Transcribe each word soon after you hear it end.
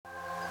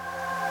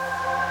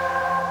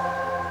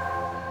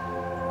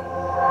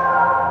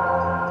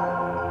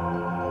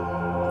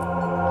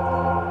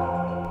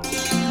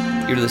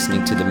You're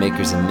listening to the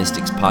Makers and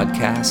Mystics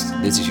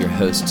podcast. This is your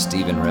host,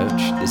 Stephen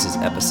Roach. This is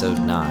episode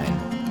 9.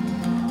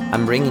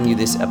 I'm bringing you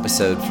this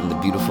episode from the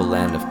beautiful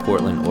land of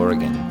Portland,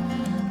 Oregon.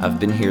 I've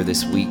been here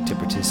this week to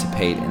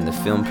participate in the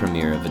film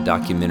premiere of a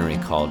documentary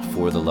called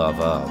For the Love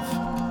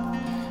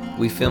Of.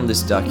 We filmed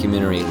this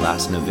documentary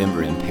last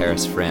November in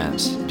Paris,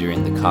 France,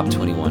 during the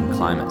COP21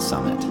 Climate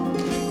Summit.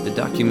 The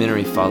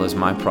documentary follows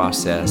my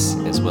process,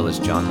 as well as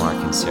John Mark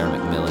and Sarah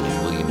McMillan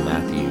and William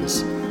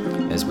Matthews,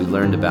 as we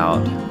learned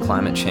about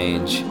climate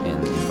change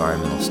and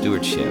environmental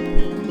stewardship.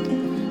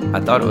 I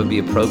thought it would be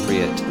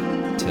appropriate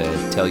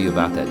to tell you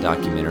about that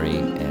documentary,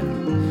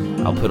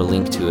 and I'll put a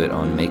link to it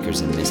on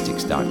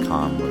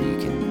makersandmystics.com where you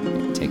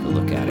can take a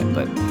look at it.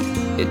 But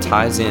it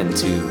ties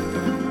into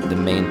the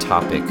main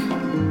topic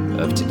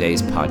of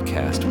today's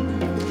podcast.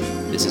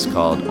 This is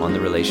called On the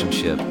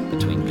Relationship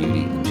Between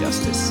Beauty and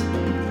Justice.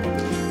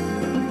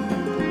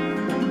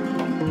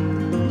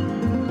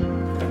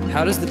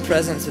 How does the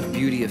presence of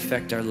beauty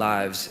affect our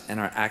lives and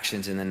our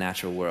actions in the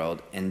natural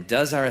world? And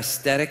does our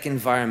aesthetic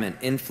environment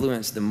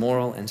influence the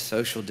moral and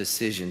social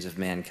decisions of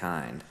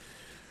mankind?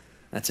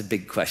 That's a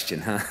big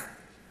question, huh?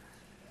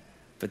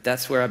 But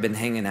that's where I've been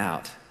hanging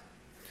out.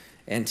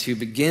 And to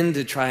begin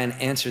to try and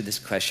answer this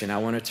question, I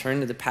want to turn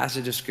to the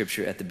passage of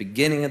Scripture at the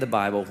beginning of the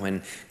Bible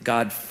when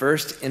God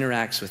first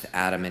interacts with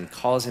Adam and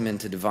calls him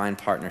into divine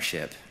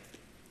partnership.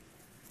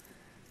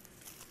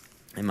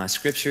 And my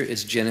scripture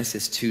is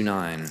Genesis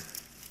 2:9.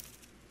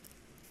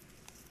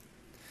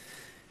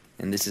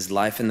 And this is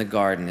life in the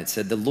garden. It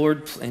said, the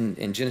Lord,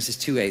 in Genesis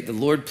 2:8, the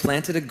Lord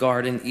planted a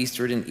garden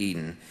eastward in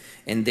Eden,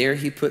 and there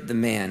he put the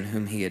man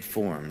whom he had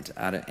formed.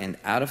 And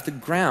out of the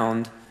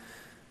ground,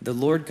 the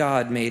Lord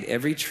God made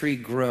every tree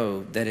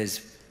grow that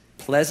is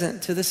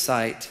pleasant to the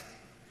sight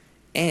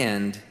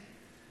and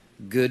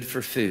good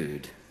for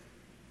food.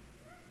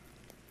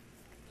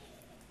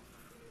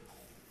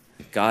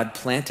 God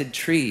planted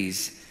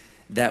trees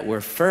that were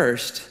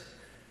first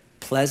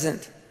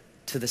pleasant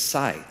to the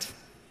sight.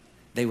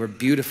 They were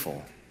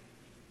beautiful.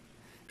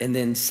 And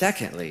then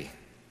secondly,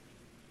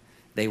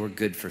 they were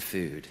good for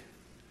food.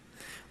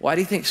 Why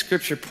do you think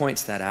Scripture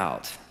points that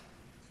out?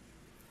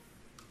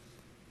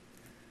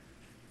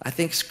 I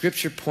think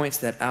Scripture points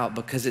that out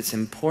because it's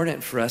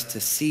important for us to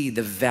see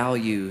the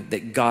value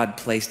that God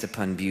placed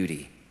upon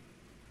beauty.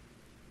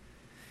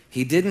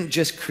 He didn't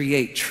just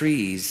create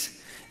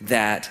trees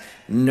that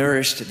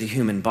nourished the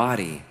human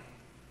body,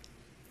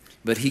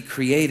 but he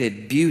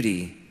created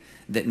beauty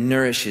that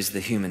nourishes the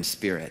human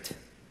spirit.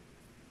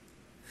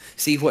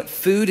 See, what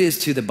food is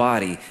to the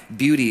body,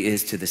 beauty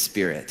is to the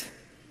spirit.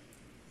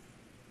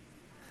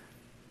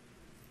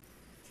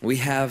 We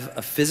have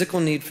a physical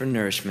need for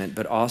nourishment,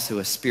 but also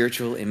a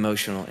spiritual,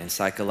 emotional, and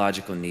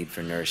psychological need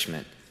for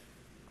nourishment.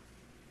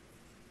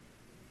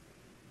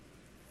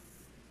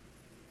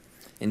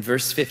 In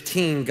verse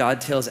 15, God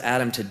tells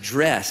Adam to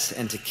dress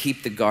and to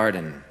keep the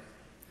garden.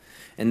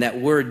 And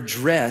that word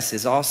dress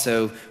is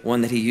also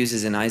one that he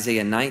uses in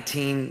Isaiah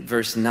 19,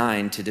 verse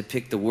 9, to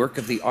depict the work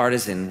of the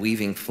artisan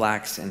weaving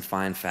flax and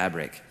fine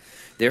fabric.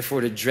 Therefore,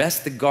 to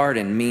dress the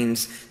garden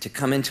means to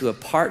come into a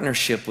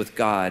partnership with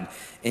God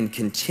in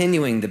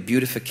continuing the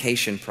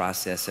beautification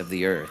process of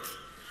the earth.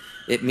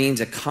 It means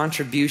a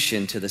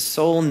contribution to the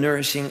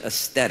soul-nourishing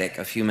aesthetic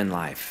of human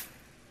life.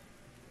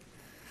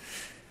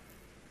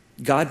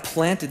 God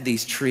planted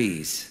these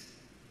trees,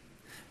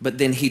 but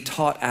then he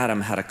taught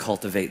Adam how to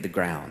cultivate the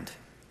ground.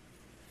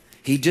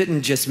 He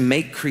didn't just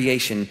make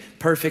creation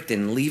perfect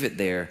and leave it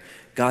there.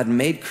 God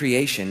made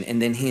creation, and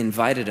then he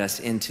invited us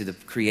into the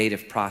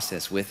creative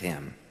process with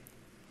him.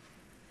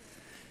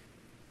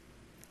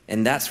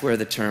 And that's where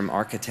the term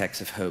architects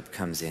of hope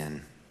comes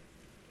in.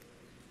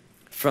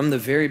 From the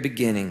very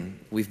beginning,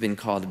 we've been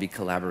called to be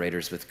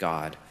collaborators with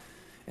God,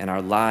 and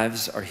our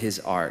lives are his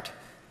art.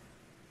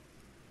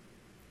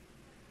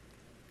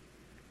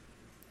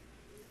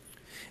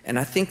 And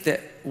I think that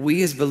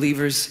we as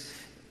believers,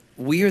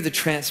 we are the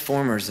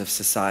transformers of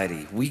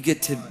society. We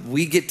get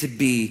to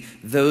be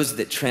those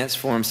that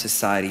transform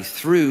society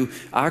through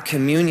our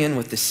communion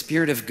with the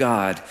Spirit of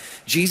God.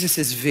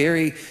 Jesus'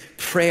 very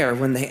prayer,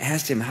 when they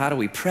asked him, how do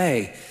we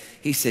pray?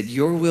 He said,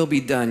 your will be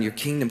done, your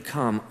kingdom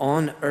come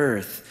on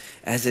earth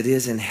as it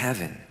is in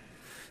heaven.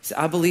 So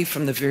I believe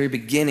from the very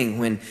beginning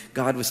when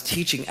God was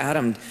teaching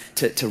Adam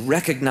to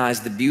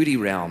recognize the beauty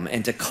realm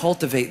and to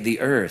cultivate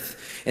the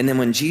earth, and then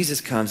when Jesus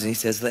comes and he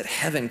says, let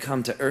heaven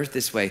come to earth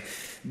this way,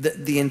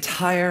 the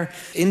entire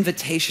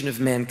invitation of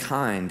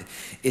mankind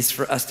is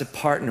for us to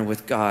partner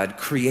with God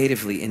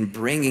creatively in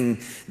bringing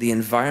the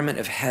environment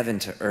of heaven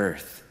to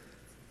earth.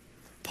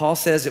 Paul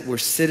says that we're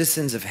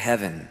citizens of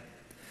heaven,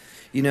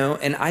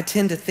 and I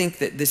tend to think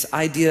that this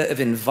idea of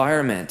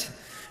environment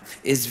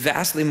is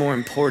vastly more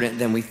important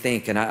than we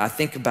think. And I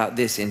think about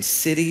this in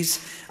cities.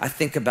 I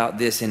think about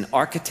this in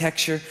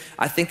architecture.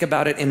 I think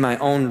about it in my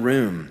own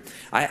room.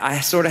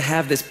 I sort of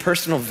have this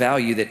personal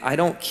value that I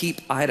don't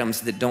keep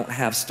items that don't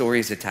have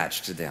stories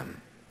attached to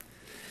them.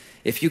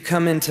 If you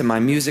come into my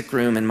music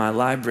room and my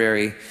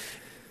library,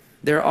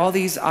 There are all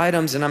these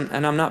items, and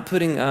I'm not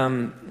putting,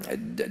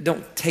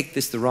 don't take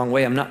this the wrong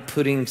way, I'm not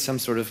putting some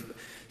sort of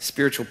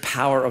spiritual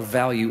power of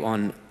value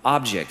on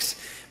objects,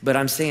 but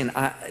I'm saying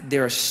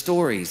there are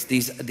stories,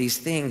 these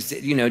things,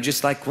 that,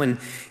 just like when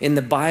in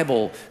the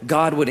Bible,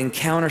 God would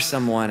encounter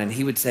someone and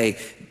he would say,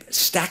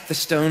 stack the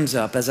stones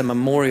up as a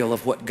memorial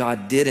of what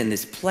God did in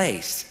this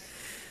place.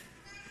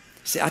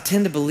 See, I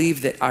tend to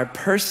believe that our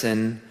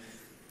person,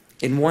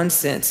 in one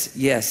sense,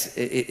 yes,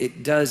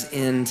 it does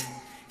end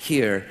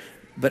here,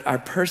 but our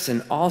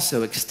person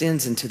also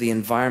extends into the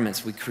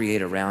environments we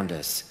create around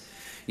us.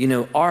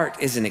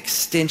 Art is an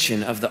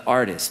extension of the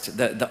artist.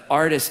 The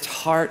artist's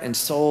heart and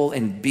soul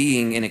and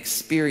being and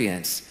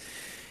experience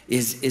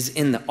is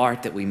in the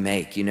art that we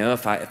make.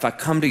 If I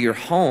come to your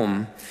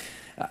home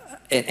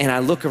and I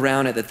look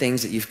around at the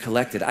things that you've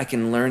collected, I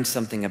can learn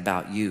something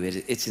about you.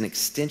 It's an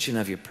extension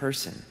of your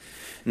person.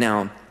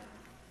 Now,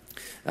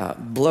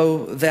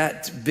 blow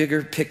that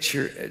bigger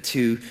picture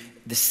to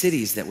the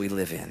cities that we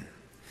live in,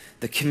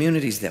 the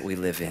communities that we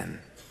live in,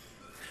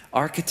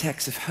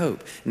 architects of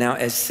hope. Now,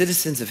 as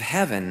citizens of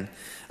heaven,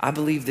 I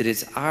believe that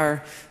it's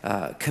our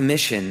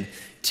commission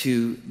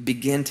to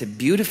begin to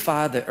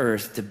beautify the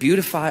earth, to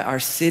beautify our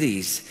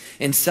cities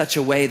in such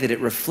a way that it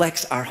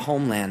reflects our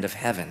homeland of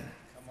heaven.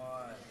 Come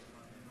on.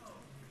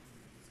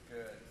 That's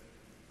good.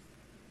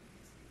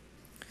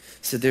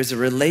 So there's a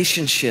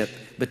relationship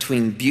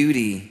between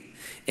beauty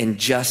and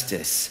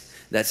justice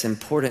that's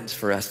important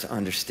for us to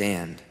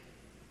understand.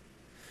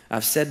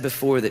 I've said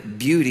before that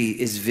beauty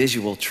is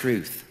visual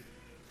truth.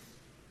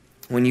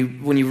 When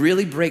you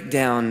really break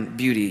down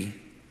beauty,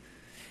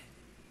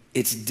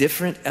 it's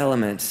different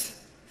elements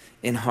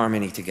in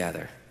harmony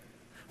together.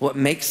 What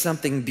makes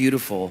something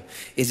beautiful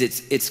is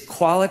its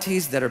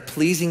qualities that are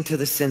pleasing to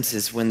the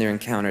senses when they're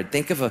encountered.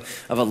 Think of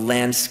a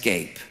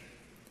landscape,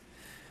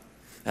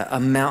 a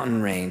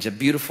mountain range, a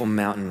beautiful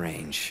mountain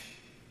range.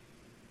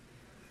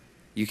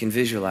 You can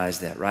visualize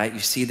that, right? You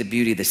see the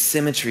beauty, the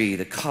symmetry,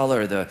 the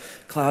color, the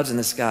clouds in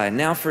the sky.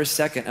 Now for a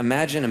second,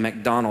 imagine a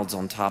McDonald's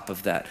on top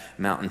of that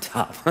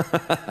mountaintop.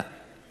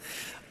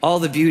 All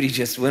the beauty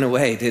just went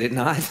away, did it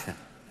not?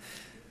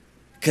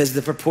 Because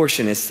the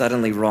proportion is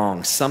suddenly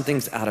wrong.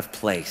 Something's out of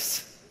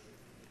place.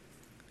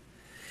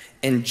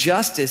 And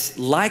justice,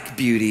 like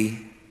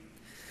beauty,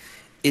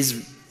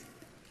 is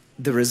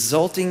the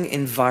resulting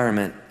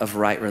environment of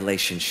right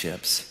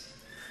relationships,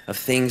 of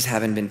things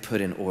having been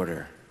put in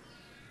order.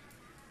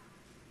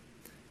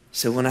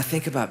 So when I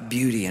think about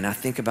beauty and I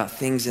think about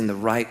things in the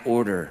right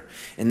order,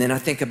 and then I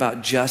think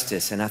about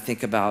justice and I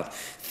think about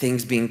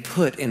things being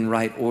put in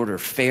right order,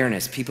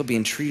 fairness, people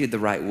being treated the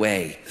right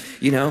way,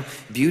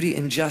 beauty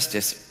and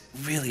justice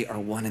really are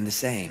one and the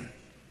same.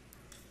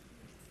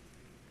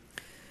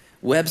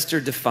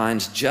 Webster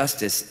defines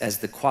justice as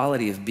the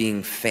quality of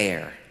being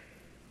fair.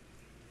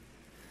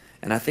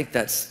 And I think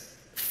that's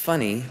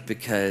funny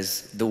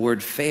because the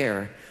word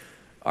fair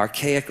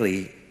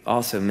archaically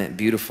also meant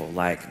beautiful,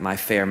 like my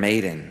fair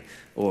maiden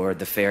or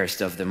the fairest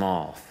of them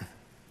all.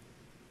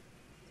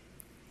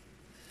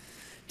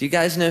 Do you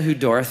guys know who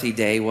Dorothy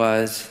Day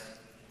was?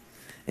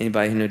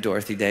 Anybody who knew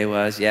Dorothy Day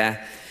was?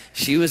 Yeah.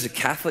 She was a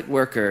Catholic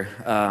worker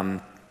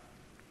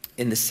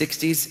in the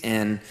 60s,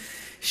 and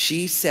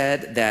she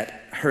said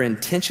that her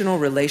intentional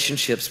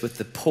relationships with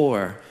the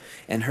poor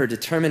and her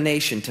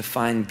determination to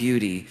find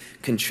beauty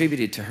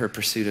contributed to her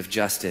pursuit of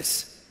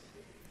justice.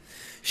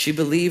 She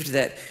believed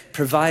that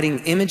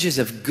providing images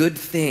of good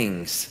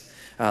things,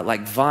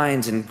 like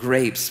vines and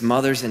grapes,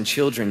 mothers and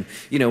children,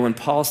 when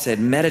Paul said,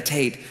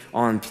 meditate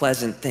on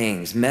pleasant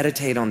things,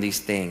 meditate on these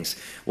things.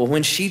 Well,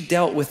 when she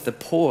dealt with the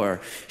poor,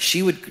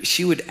 she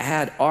would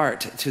add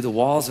art to the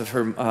walls of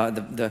her,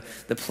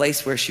 the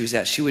place where she was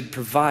at. She would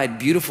provide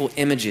beautiful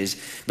images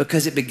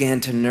because it began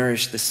to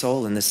nourish the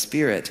soul and the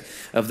spirit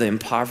of the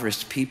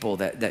impoverished people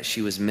that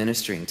she was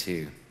ministering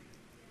to.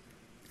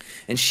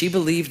 And she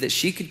believed that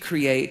she could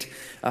create,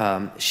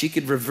 she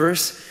could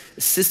reverse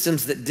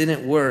systems that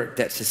didn't work,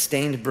 that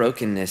sustained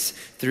brokenness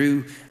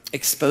through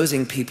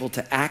exposing people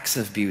to acts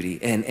of beauty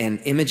and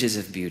images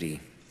of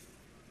beauty.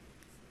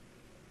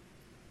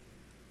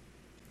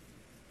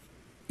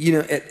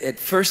 At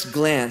first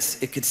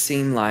glance, it could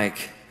seem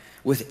like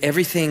with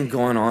everything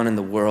going on in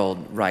the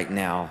world right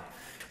now,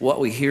 what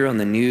we hear on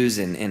the news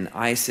and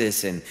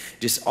ISIS and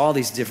just all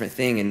these different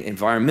things and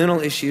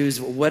environmental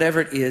issues, whatever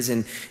it is,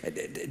 and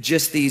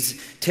just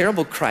these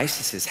terrible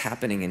crises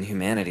happening in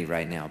humanity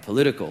right now,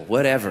 political,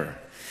 whatever.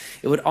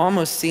 It would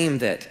almost seem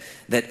that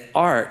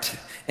art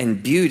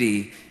and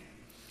beauty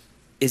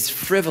is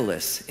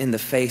frivolous in the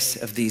face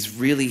of these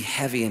really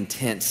heavy,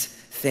 intense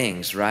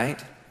things,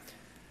 right?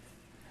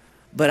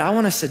 But I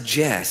want to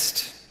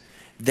suggest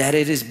that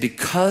it is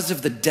because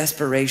of the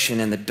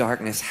desperation and the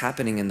darkness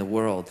happening in the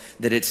world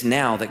that it's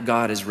now that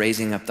God is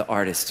raising up the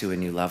artist to a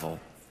new level.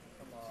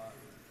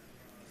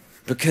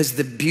 Because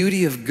the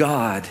beauty of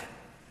God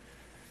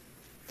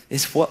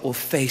is what will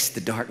face the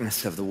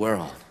darkness of the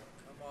world.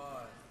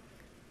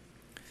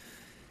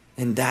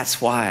 And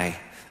that's why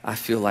I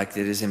feel like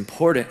that is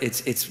important.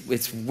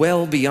 It's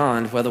well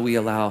beyond whether we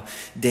allow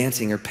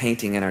dancing or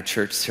painting in our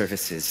church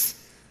services.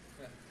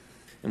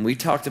 And we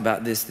talked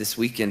about this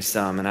weekend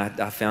some, and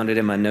I found it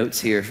in my notes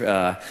here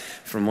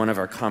from one of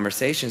our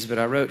conversations, but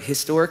I wrote,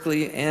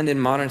 historically and in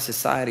modern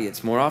society,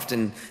 it's more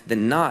often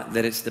than not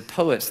that it's the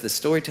poets, the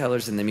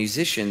storytellers, and the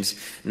musicians,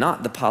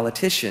 not the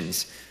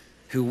politicians,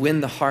 who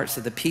win the hearts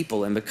of the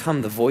people and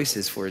become the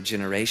voices for a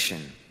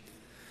generation.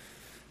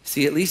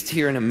 See, at least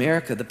here in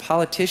America, the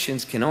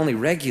politicians can only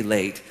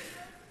regulate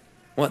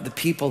what the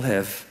people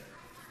have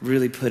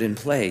really put in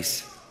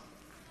place,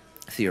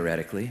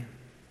 theoretically.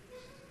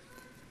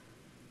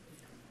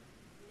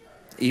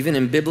 Even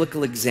in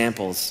biblical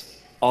examples,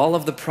 all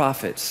of the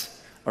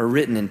prophets are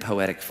written in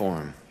poetic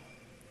form.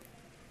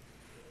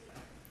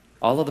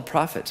 All of the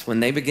prophets,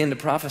 when they begin to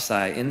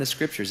prophesy in the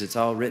scriptures, it's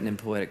all written in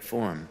poetic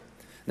form.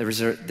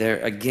 There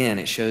again,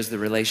 it shows the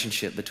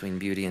relationship between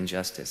beauty and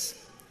justice.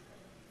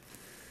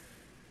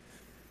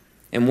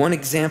 And one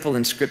example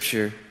in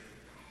scripture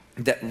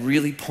that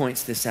really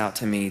points this out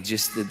to me,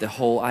 just the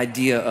whole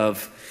idea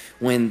of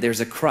when there's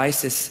a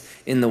crisis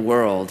in the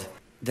world,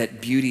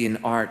 that beauty and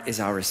art is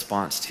our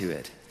response to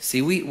it.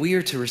 See, we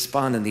are to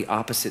respond in the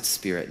opposite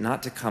spirit,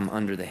 not to come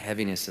under the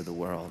heaviness of the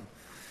world.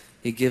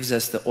 He gives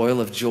us the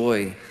oil of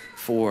joy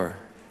for,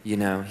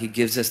 he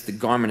gives us the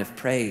garment of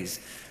praise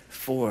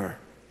for.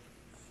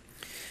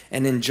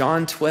 And in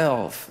John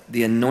 12,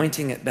 the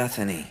anointing at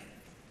Bethany,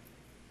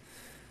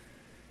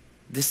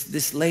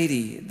 this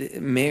lady,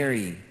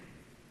 Mary,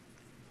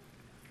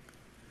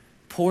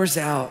 pours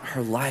out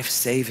her life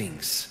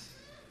savings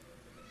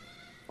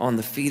on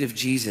the feet of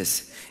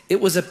Jesus.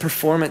 It was a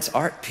performance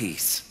art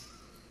piece.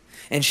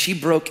 And she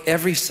broke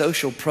every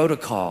social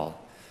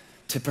protocol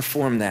to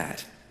perform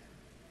that.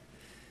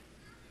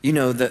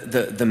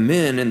 The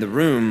men in the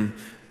room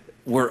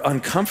were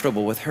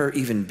uncomfortable with her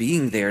even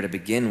being there to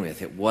begin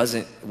with. It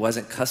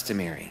wasn't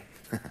customary.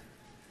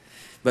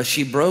 But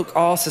she broke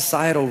all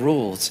societal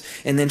rules,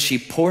 and then she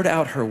poured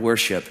out her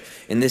worship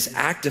in this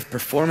act of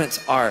performance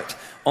art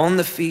on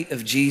the feet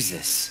of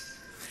Jesus.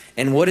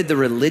 And what did the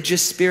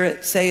religious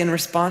spirit say in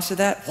response to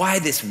that? Why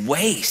this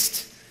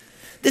waste?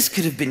 This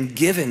could have been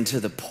given to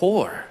the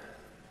poor.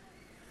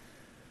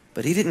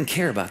 But he didn't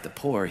care about the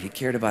poor. He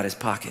cared about his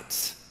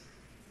pockets.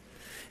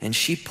 And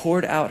she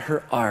poured out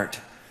her art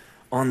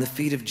on the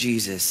feet of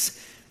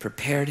Jesus,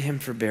 prepared him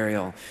for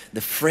burial. The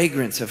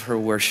fragrance of her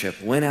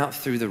worship went out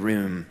through the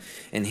room.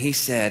 And he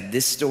said,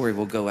 this story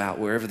will go out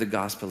wherever the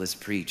gospel is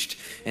preached.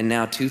 And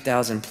now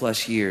 2,000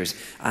 plus years,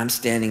 I'm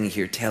standing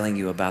here telling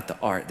you about the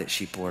art that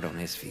she poured on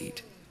his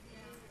feet.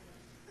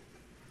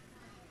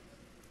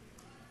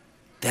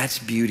 That's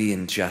beauty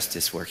and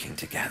justice working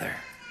together.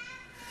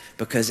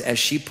 Because as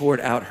she poured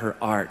out her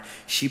art,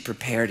 she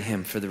prepared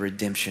him for the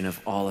redemption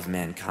of all of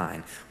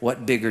mankind.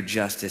 What bigger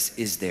justice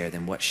is there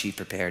than what she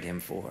prepared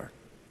him for?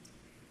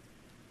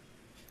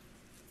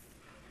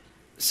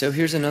 So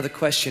here's another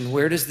question.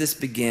 Where does this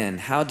begin?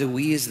 How do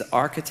we, as the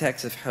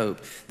architects of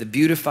hope, the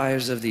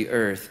beautifiers of the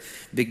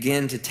earth,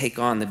 begin to take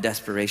on the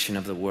desperation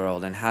of the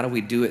world? And how do we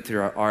do it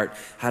through our art?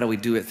 How do we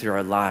do it through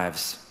our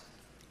lives?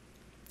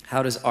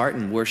 How does art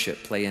and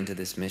worship play into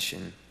this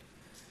mission?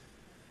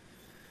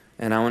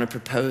 And I want to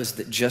propose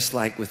that just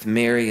like with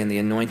Mary and the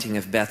anointing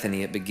of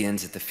Bethany, it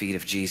begins at the feet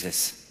of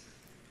Jesus.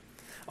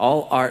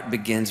 All art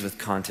begins with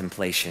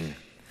contemplation.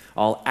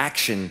 All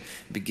action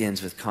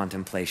begins with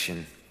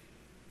contemplation.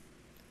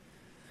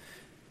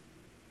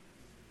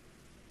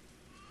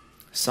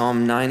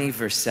 Psalm 90,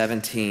 verse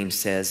 17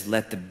 says,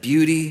 let the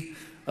beauty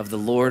of the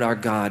Lord our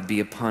God be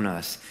upon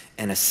us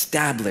and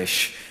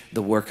establish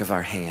the work of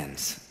our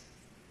hands.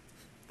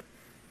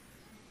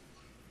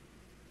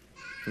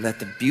 Let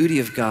the beauty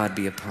of God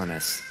be upon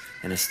us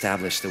and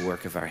establish the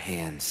work of our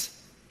hands.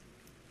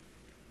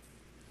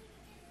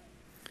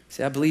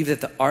 See, I believe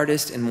that the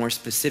artist, and more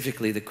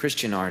specifically the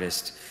Christian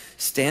artist,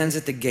 stands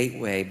at the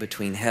gateway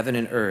between heaven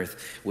and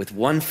earth with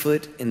 1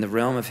 foot in the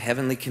realm of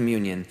heavenly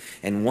communion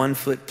and 1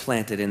 foot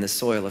planted in the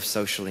soil of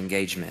social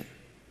engagement.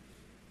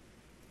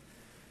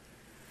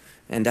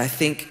 And I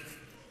think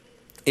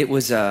it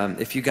was,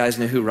 if you guys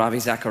know who Ravi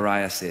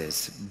Zacharias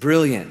is,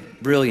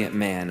 brilliant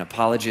man,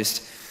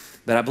 apologist.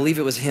 But I believe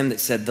it was him that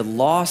said, the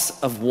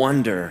loss of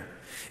wonder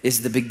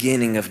is the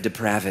beginning of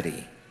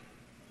depravity.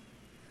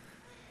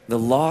 The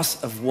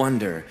loss of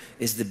wonder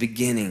is the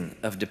beginning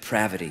of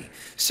depravity.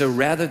 So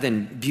rather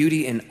than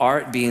beauty and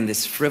art being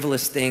this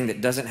frivolous thing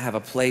that doesn't have a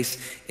place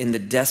in the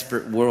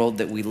desperate world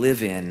that we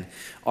live in,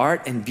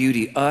 art and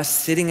beauty, us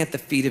sitting at the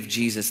feet of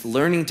Jesus,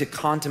 learning to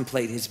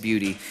contemplate his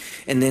beauty,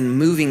 and then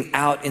moving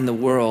out in the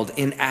world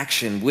in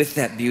action with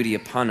that beauty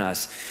upon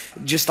us,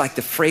 just like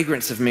the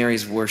fragrance of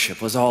Mary's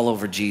worship was all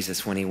over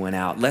Jesus when he went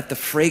out. Let the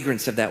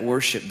fragrance of that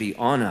worship be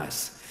on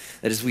us.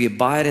 That as we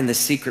abide in the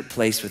secret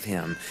place with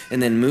him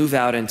and then move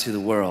out into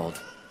the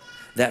world,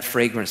 that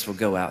fragrance will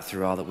go out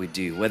through all that we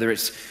do. Whether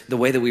it's the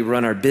way that we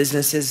run our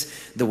businesses,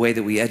 the way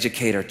that we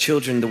educate our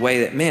children, the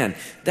way that, man,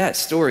 that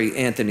story,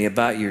 Anthony,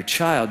 about your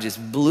child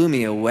just blew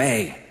me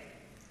away.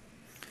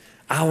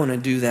 I want to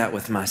do that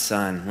with my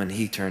son when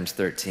he turns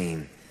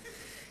 13.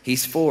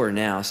 He's 4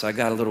 now, so I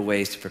got a little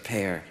ways to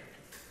prepare.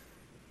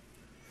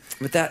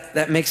 But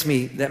that makes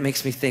me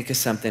think of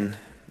something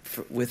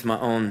with my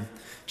own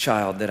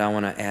child that I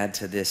want to add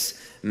to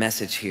this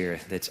message here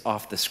that's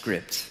off the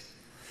script.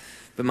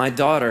 But my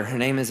daughter, her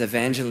name is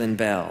Evangeline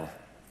Bell,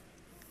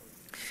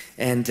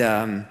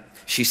 and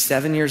she's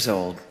 7 years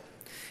old.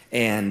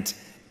 And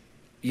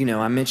you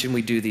know, I mentioned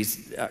we do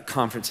these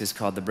conferences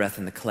called The Breath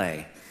and the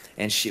Clay.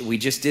 And we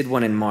just did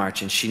one in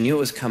March, and she knew it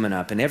was coming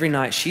up. And every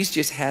night, she's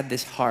just had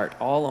this heart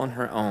all on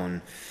her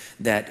own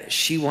that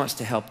she wants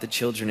to help the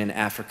children in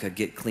Africa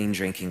get clean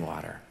drinking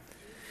water.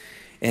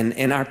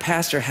 And our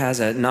pastor has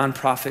a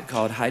nonprofit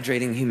called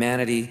Hydrating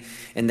Humanity,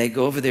 and they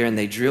go over there and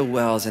they drill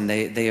wells, and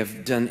they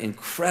have done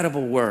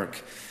incredible work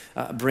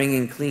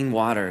bringing clean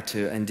water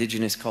to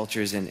indigenous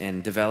cultures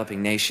and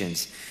developing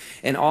nations.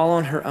 And all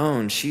on her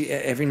own,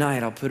 every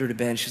night I'll put her to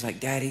bed, and she's like,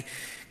 Daddy,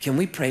 can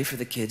we pray for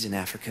the kids in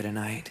Africa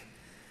tonight?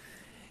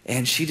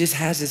 And she just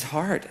has this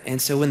heart.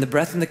 And so when The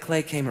Breath and the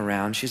Clay came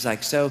around, she's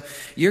like, so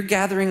you're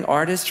gathering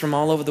artists from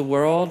all over the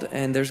world,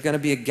 and there's going to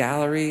be a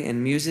gallery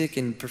and music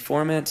and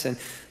performance? And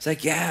it's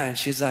like, yeah. And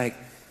she's like,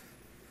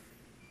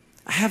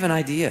 I have an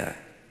idea.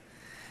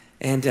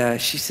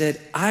 And she said,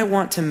 I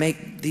want to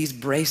make these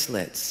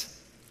bracelets.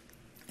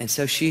 And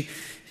so she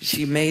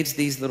made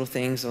these little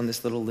things on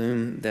this little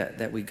loom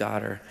that we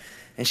got her.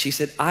 And she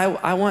said,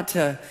 I want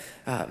to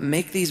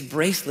make these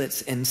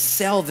bracelets and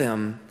sell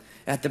them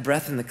at The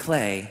Breath and the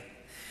Clay,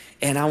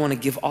 and I want to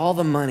give all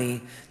the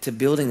money to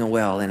building a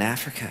well in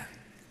Africa.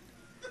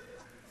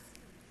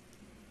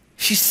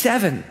 She's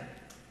 7.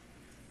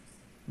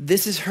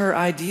 This is her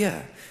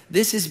idea.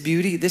 This is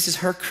beauty. This is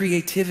her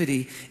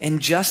creativity and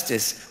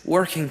justice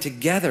working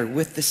together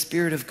with the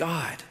Spirit of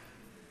God.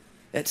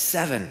 At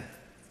 7.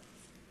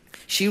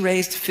 She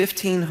raised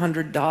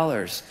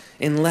 $1,500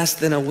 in less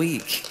than a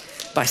week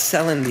by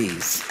selling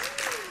these.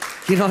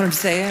 You know what I'm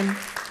saying?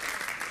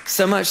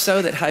 So much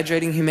so that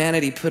Hydrating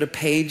Humanity put a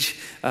page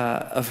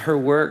of her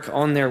work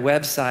on their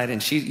website,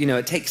 and she, you know,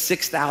 it takes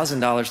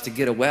 $6,000 to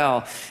get a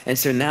well, and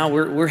so now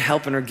we're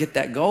helping her get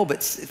that goal. But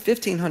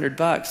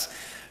 $1,500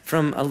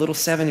 from a little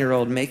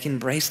 7-year-old making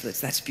bracelets,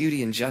 that's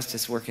beauty and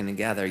justice working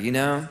together, you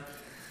know?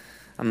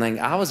 I'm like,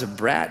 I was a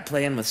brat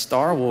playing with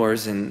Star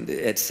Wars and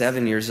at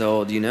 7 years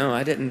old, you know?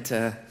 I didn't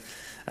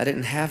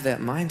have that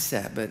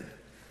mindset, but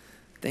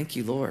thank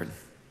you, Lord.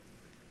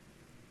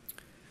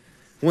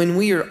 When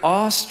we are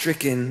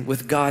awe-stricken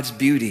with God's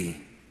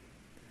beauty,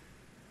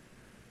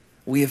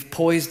 we have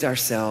poised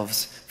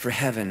ourselves for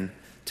heaven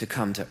to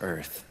come to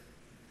earth.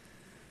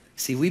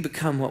 See, we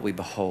become what we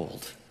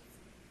behold.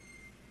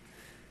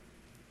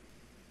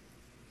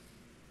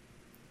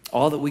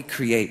 All that we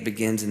create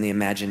begins in the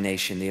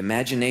imagination. The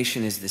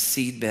imagination is the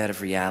seedbed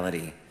of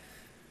reality.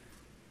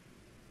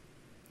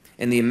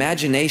 And the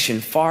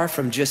imagination, far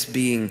from just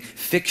being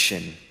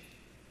fiction,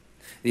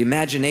 the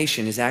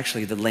imagination is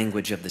actually the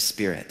language of the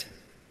Spirit.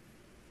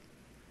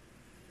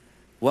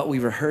 What we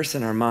rehearse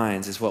in our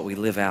minds is what we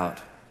live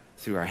out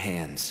through our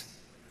hands.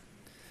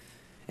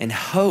 And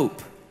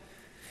hope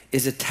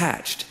is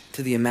attached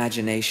to the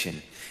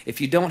imagination. If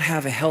you don't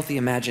have a healthy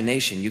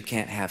imagination, you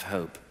can't have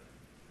hope.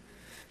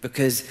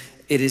 Because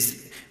it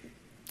is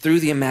through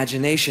the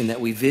imagination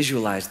that we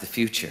visualize the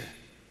future.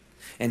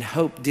 And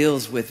hope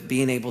deals with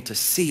being able to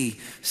see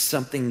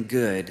something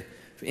good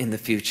in the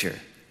future.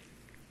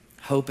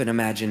 Hope and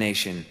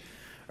imagination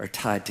are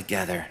tied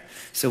together.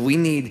 So we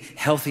need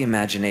healthy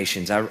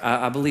imaginations.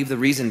 I believe the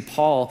reason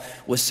Paul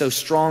was so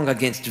strong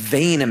against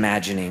vain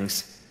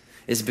imaginings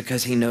is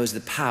because he knows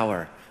the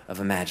power of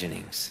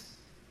imaginings.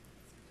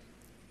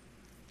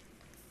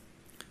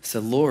 So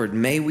Lord,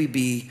 may we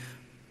be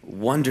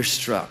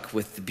wonderstruck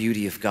with the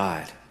beauty of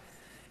God.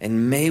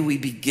 And may we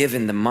be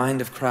given the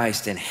mind of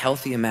Christ and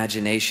healthy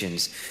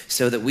imaginations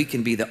so that we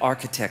can be the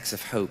architects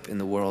of hope in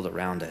the world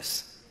around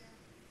us.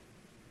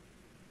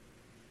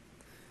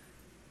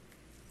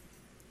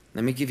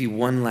 Let me give you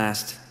one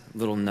last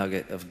little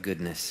nugget of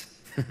goodness.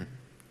 Let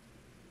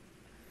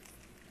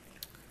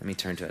me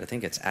turn to it. I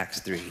think it's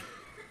Acts 3.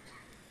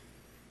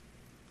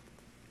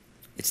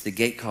 It's the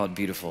gate called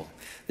Beautiful.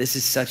 This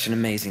is such an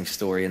amazing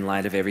story in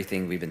light of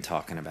everything we've been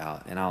talking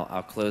about. And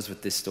I'll close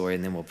with this story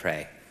and then we'll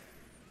pray.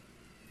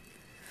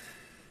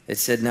 It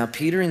said, now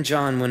Peter and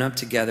John went up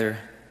together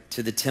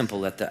to the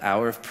temple at the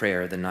hour of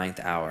prayer, the 9th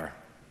hour.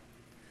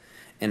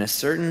 And a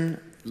certain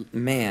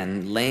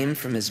man, lame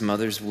from his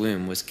mother's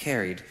womb, was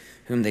carried,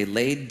 whom they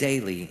laid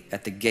daily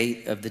at the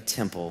gate of the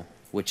temple,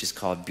 which is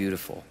called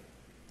Beautiful,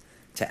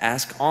 to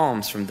ask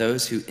alms from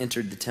those who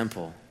entered the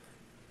temple,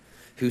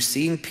 who,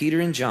 seeing Peter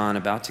and John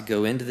about to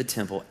go into the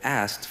temple,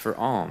 asked for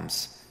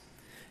alms.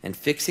 And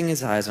fixing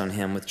his eyes on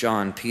him with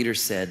John, Peter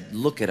said,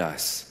 look at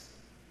us.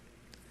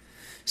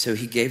 So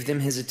he gave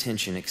them his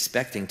attention,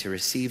 expecting to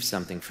receive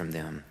something from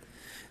them.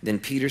 Then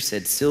Peter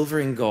said, silver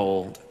and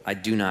gold I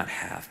do not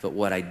have, but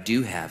what I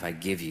do have I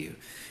give you.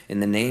 In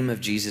the name of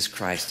Jesus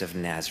Christ of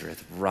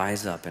Nazareth,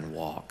 rise up and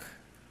walk.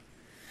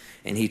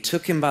 And he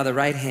took him by the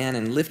right hand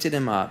and lifted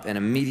him up, and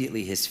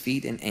immediately his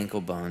feet and ankle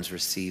bones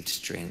received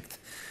strength.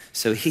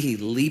 So he,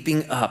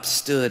 leaping up,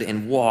 stood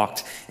and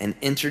walked and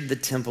entered the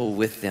temple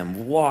with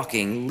them,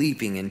 walking,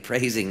 leaping, and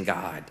praising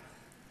God.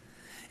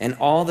 And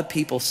all the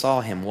people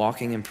saw him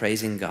walking and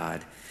praising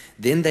God.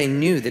 Then they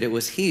knew that it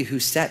was he who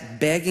sat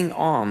begging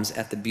alms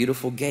at the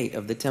beautiful gate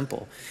of the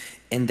temple.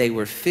 And they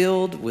were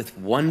filled with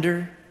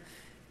wonder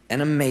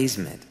and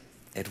amazement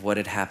at what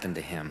had happened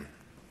to him.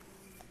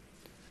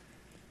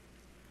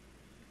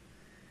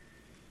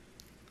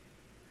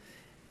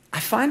 I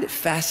find it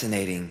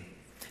fascinating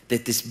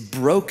that this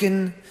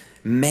broken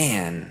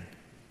man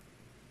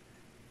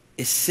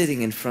is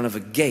sitting in front of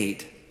a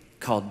gate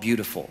called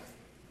Beautiful.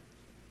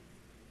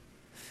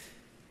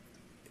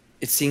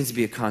 It seems to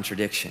be a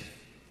contradiction.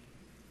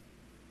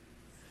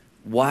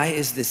 Why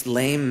is this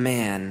lame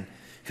man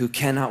who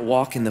cannot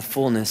walk in the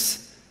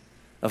fullness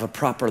of a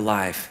proper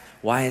life,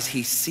 why is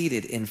he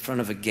seated in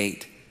front of a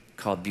gate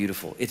called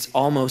Beautiful? It's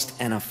almost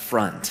an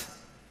affront.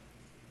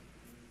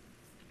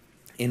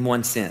 In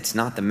one sense,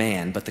 not the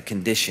man, but the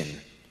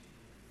condition.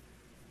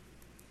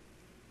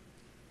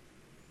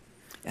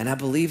 And I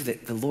believe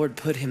that the Lord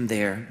put him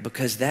there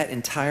because that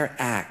entire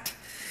act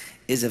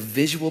is a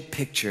visual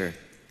picture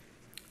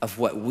of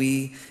what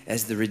we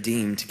as the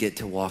redeemed get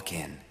to walk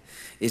in.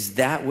 Is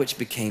that which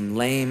became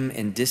lame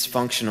and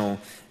dysfunctional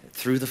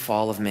through the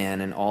fall of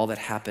man and all that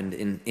happened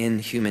in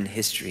human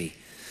history.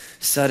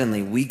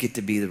 Suddenly, we get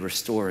to be the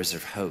restorers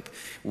of hope.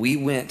 We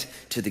went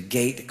to the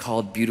gate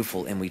called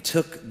Beautiful, and we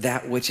took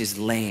that which is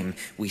lame.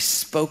 We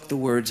spoke the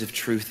words of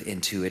truth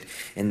into it,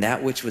 and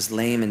that which was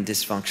lame and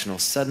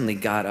dysfunctional suddenly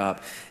got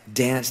up,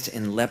 danced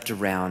and leapt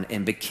around,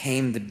 and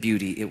became the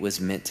beauty it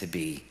was meant to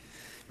be.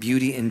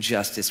 Beauty and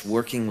justice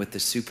working with the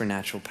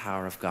supernatural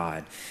power of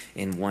God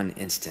in one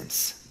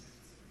instance.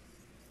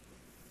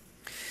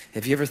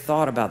 Have you ever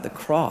thought about the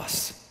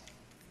cross?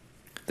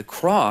 The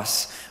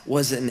cross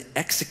was an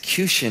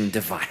execution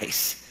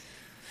device.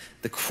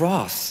 The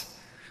cross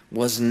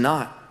was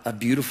not a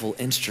beautiful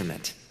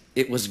instrument.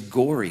 It was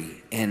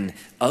gory and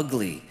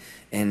ugly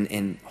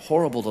and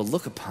horrible to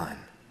look upon.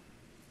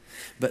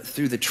 But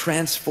through the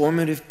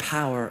transformative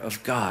power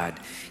of God,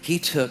 he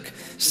took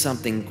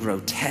something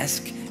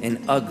grotesque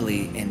and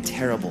ugly and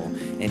terrible,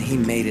 and he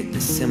made it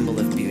the symbol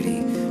of beauty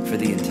for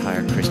the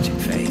entire Christian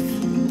faith.